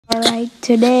Alright,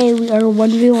 today we are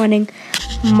 1v1ing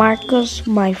Marcus,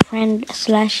 my friend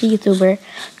slash YouTuber.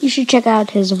 You should check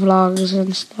out his vlogs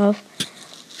and stuff.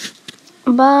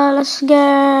 But let's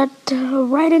get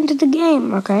right into the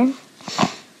game, okay?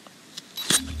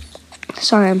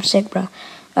 Sorry, I'm sick, bro.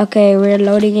 Okay, we're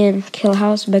loading in Kill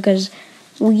House because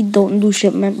we don't do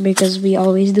shipment because we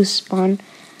always do spawn.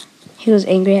 He was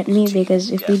angry at me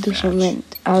because if we do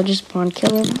shipment, I'll just spawn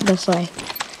kill him. That's why.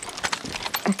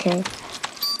 Okay.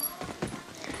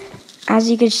 As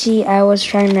you can see, I was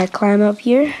trying to climb up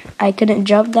here. I couldn't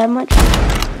jump that much.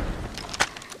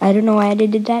 I don't know why I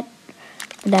did that.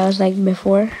 But that was like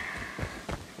before.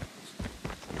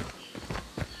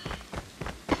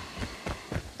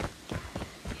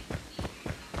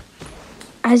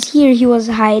 As here, he was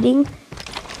hiding.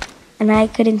 And I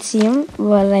couldn't see him.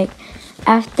 But like,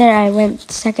 after I went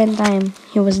second time,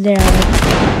 he was there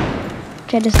already.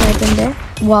 Tried to snipe him there.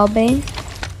 Wall bang.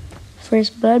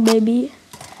 First blood, baby.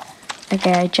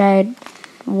 Okay, I tried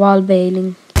wall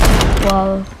bailing,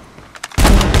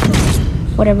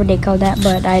 whatever they call that,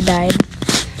 but I died.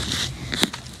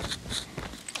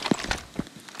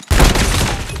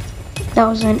 That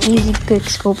was an easy quick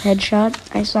scope headshot.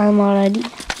 I saw him already.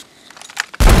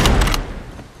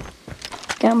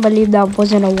 Can't believe that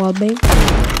wasn't a wall bait.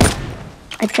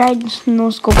 I tried no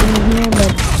scoping in here,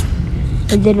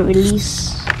 but it didn't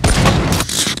release.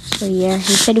 So yeah,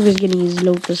 he said he was gonna use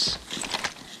Locust.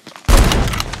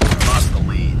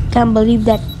 Can't believe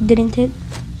that didn't hit.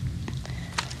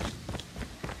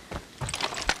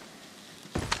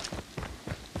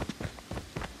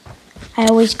 I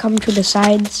always come to the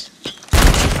sides.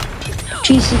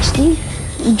 360.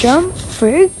 Jump.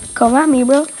 Frick. Come at me,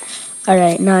 bro.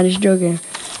 Alright, nah, just joking.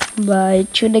 But I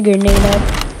threw the grenade up.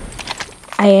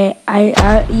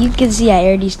 You can see I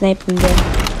already sniped him there.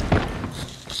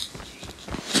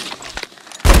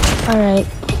 Alright.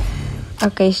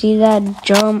 Okay, see that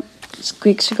jump?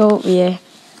 Quick scope, yeah.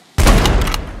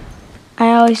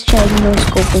 I always try no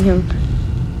scoping him,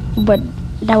 but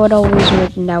that would always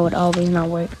work and that would always not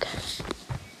work.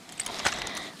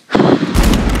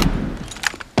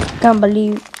 Can't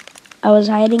believe I was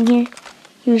hiding here.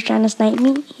 He was trying to snipe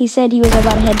me. He said he was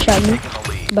about to headshot me,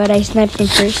 but I sniped him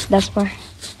first. That's why.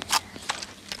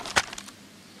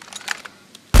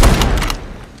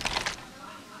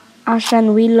 I was trying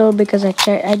to reload because I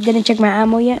didn't check my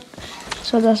ammo yet.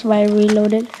 So that's why I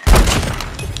reloaded.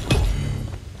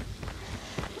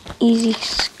 Easy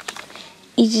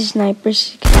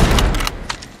snipers.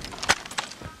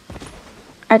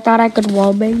 I thought I could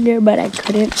wallbang there, but I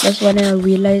couldn't. That's when I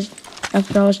realized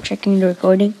after I was checking the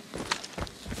recording.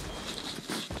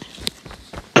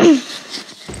 Okay,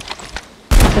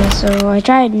 so I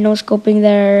tried no scoping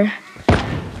there,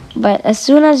 but as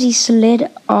soon as he slid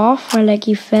off or like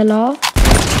he fell off.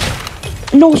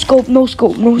 No scope. I no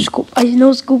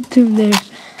scoped him there.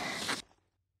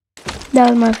 That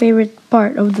was my favorite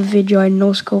part of the video. I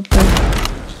no scoped him.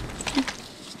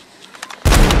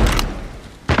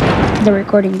 The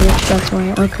recording glitch, that's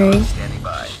why. Okay.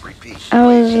 I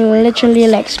was literally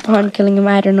like spawn killing him.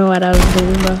 I don't know what I was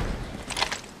doing, bro.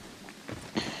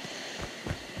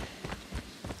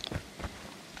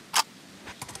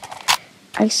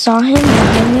 I saw him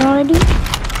behind me already.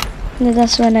 And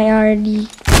that's when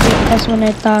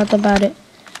I thought about it.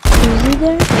 Was he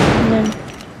there? And then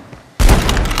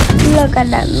look at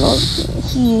that nose.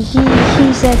 He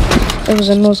said it was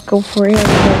a no scope for him,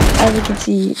 but as you can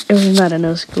see, it was not a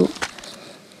no scope.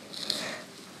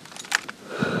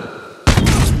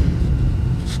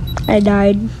 I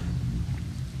died.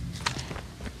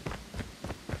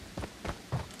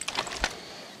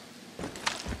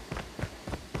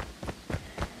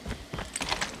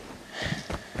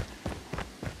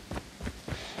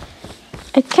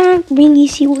 I can't really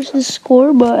see what's the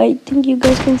score, but I think you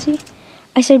guys can see.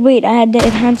 I said, wait, I had the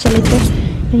enhance selector,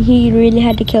 and he really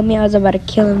had to kill me. I was about to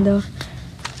kill him, though.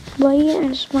 But yeah,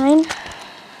 it's fine.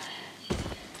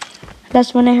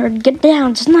 That's when I heard, get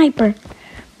down, sniper.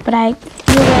 But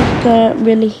you guys couldn't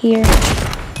really hear,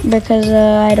 because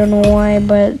I don't know why,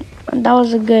 but that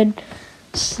was a good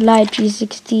slide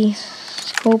 360.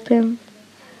 Scope him.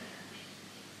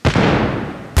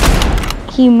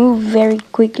 He moved very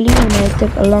quickly and I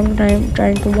took a long time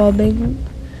trying to wallbang him.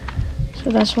 So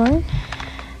that's why.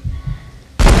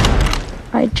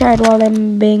 I tried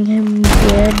wallbang him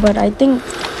there, but I think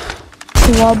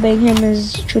to wallbang him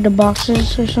is through the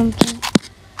boxes or something.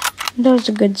 That was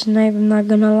a good snipe, I'm not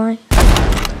gonna lie.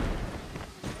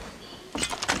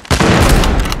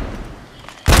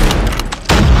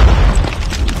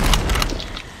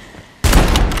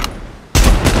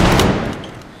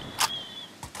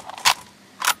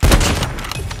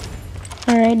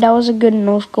 Alright, that was a good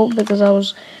no scope because I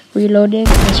was reloading.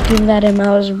 I screamed at him. I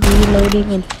was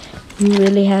reloading, and he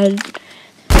really had.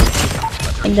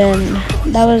 And then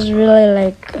that was really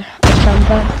like a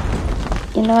trampa.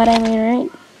 You know what I mean, right?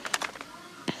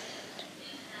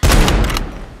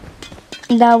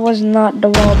 That was not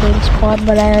the wallbang spot,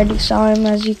 but I already saw him,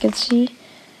 as you can see.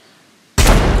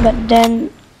 But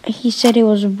then he said he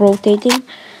was rotating.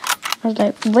 I was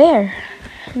like, where?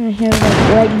 And he was like,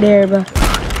 right there, but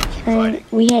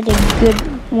we had a good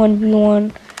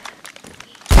 1v1.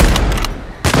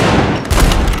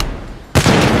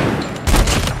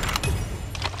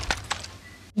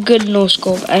 Good no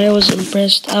scope. I was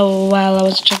impressed while I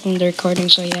was checking the recording,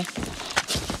 so yeah.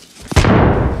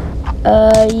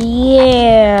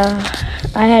 Yeah.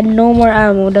 I had no more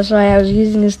ammo, that's why I was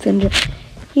using this Tinder.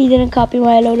 He didn't copy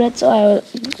my loadout, so I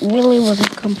really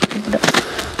wasn't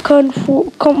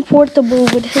comfortable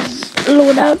with his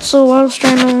loadout, so I was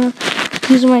trying to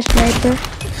use my sniper.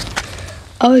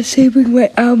 I was saving my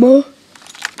ammo.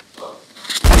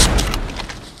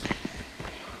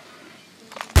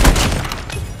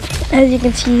 As you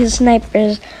can see, his sniper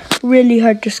is really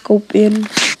hard to scope in.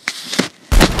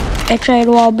 I tried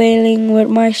wall bailing with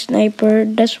my sniper.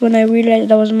 That's when I realized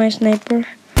that was my sniper.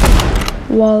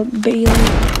 Wall bailing.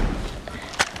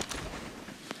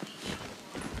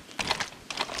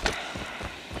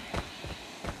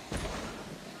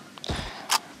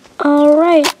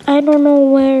 Alright, I don't know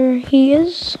where he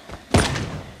is.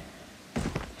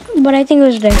 But I think he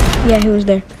was there. Yeah, he was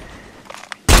there.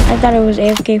 I thought it was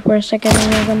AFK for a second, I'm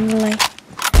not gonna lie.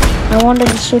 I wanted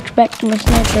to switch back to my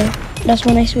sniper. That's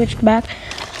when I switched back.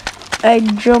 I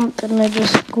jumped and I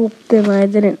just scoped him. I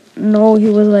didn't know he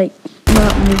was like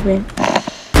not moving.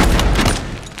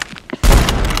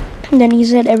 And then he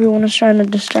said everyone was trying to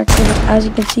distract him. As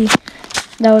you can see,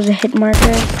 that was a hit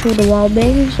marker through the wall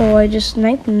bang, so I just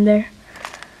sniped him there.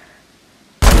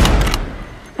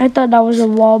 I thought that was a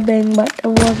wall bang, but it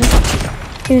wasn't.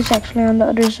 He was actually on the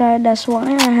other side. That's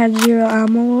why I had 0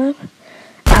 ammo left.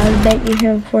 I was begging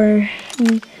him for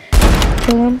me to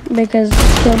kill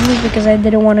me because I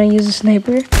didn't want to use a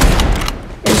sniper.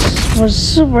 It was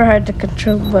super hard to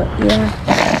control, but yeah.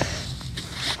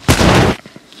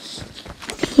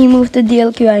 He moved to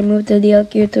DLQ. I moved to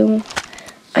DLQ too.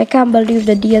 I can't believe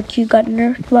the DLQ got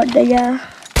nerfed, but yeah.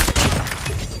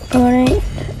 Alright,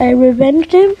 I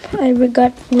revenged him. I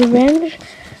got revenge.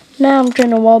 Now I'm trying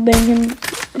to wallbang him.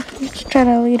 Just trying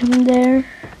to lead him there.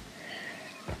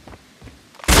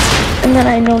 And then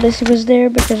I noticed he was there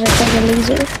because I saw the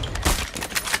laser.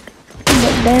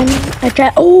 But then I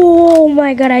tried. Oh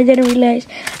my god! I didn't realize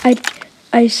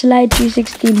I slide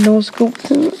 360 no scope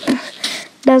too.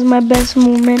 That's my best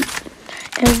moment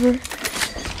ever.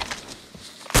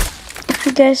 If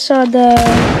you guys saw the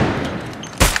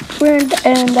print,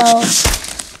 and I'll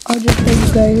just tell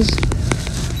you guys.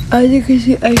 As you can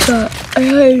see, I had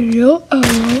no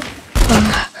ammo.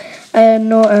 I had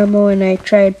no ammo, and I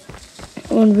tried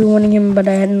 1v1ing him, but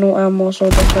I had no ammo, so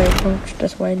that's why I crouched.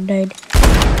 That's why I died.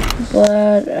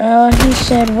 But he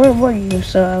said, "Where were you?"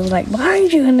 So I was like,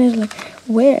 "Behind you," and he's like,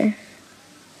 "Where?"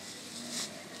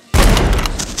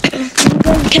 You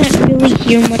guys can't really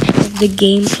hear much of the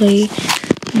gameplay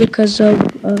because of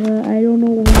I don't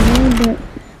know why, but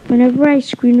whenever I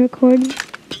screen record,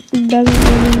 it doesn't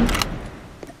really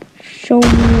show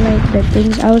me like the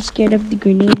things. I was scared of the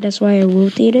grenade, that's why I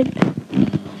rotated.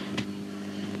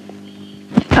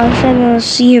 I was trying to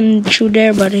see him through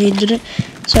there, but he didn't,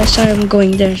 so I saw him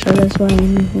going there, so that's why I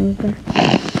knew he was there.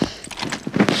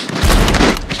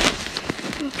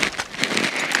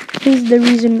 He's the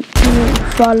reason you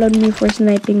followed me for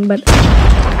sniping, but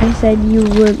I said you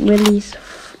weren't really.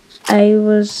 I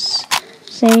was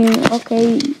saying,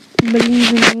 okay,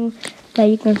 believe in you that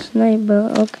you can snipe,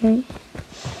 but okay.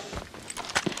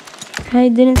 I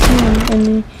didn't see him, and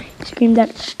he screamed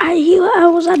that I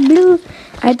was at blue.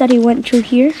 I thought he went through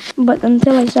here, but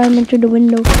until I saw him into the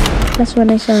window, that's when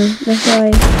I saw him. That's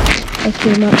why I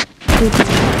came up.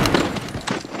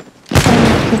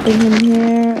 I'm putting him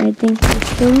here. I think he's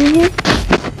still in here.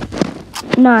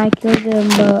 No, I killed him,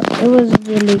 but it was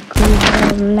really cool.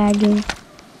 I was lagging.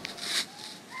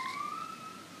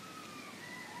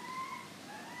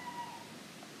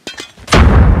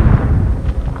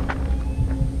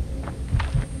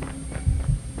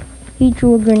 He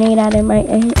threw a grenade at him. At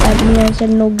me, I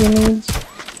said no grenades,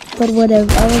 but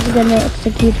whatever. I was gonna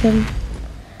execute him.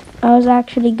 I was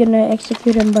actually gonna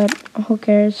execute him, but who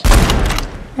cares?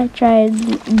 I tried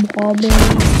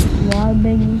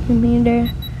wallbanging him in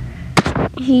there.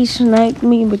 He sniped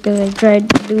me because I tried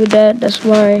to do that. That's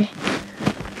why.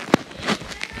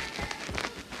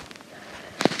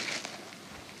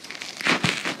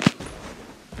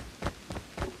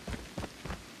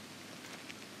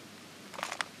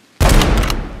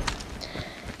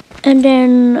 And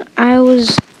then I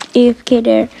was AFK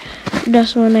there.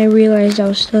 That's when I realized I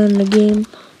was still in the game.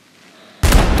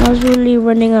 I was really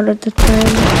running out of the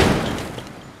time.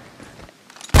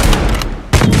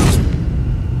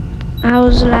 I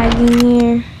was lagging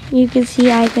here. You can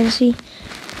see, I can see.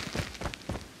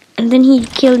 And then he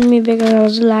killed me because I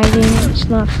was lagging. It's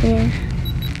not fair.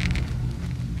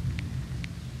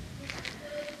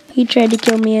 He tried to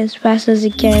kill me as fast as he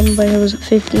can, but it was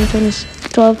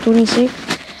 12:26.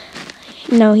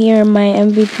 Now here are my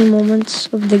MVP moments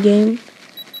of the game.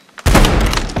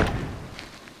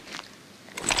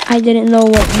 I didn't know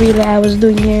what really I was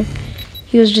doing here.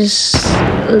 He was just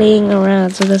laying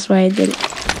around, so that's why I did it.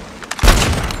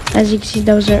 As you can see,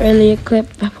 that was an earlier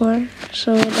clip before.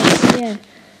 So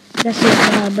that's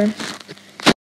it, bye.